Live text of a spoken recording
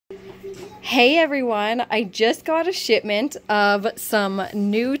Hey everyone, I just got a shipment of some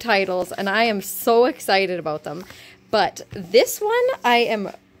new titles and I am so excited about them. But this one I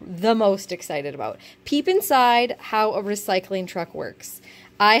am the most excited about. Peep Inside How a Recycling Truck Works.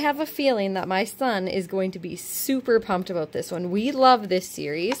 I have a feeling that my son is going to be super pumped about this one. We love this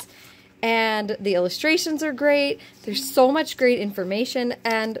series and the illustrations are great. There's so much great information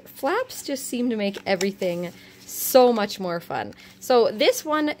and flaps just seem to make everything so much more fun. So this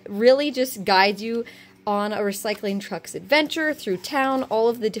one really just guides you on a recycling truck's adventure through town, all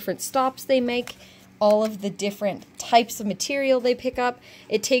of the different stops they make, all of the different types of material they pick up.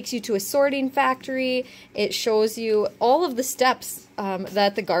 It takes you to a sorting factory. It shows you all of the steps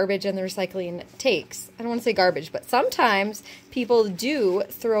that the garbage and the recycling takes. I don't want to say garbage, but sometimes people do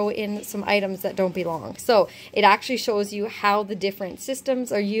throw in some items that don't belong. So it actually shows you how the different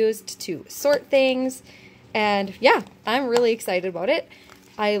systems are used to sort things. And yeah, I'm really excited about it.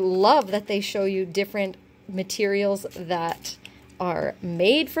 I love that they show you different materials that are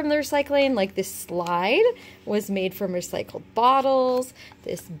made from the recycling. Like this slide was made from recycled bottles.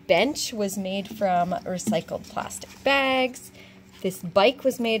 This bench was made from recycled plastic bags. This bike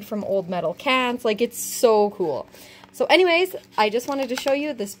was made from old metal cans. Like, it's so cool. So anyways, I just wanted to show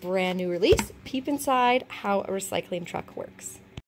you this brand new release, Peep Inside How a Recycling Truck Works.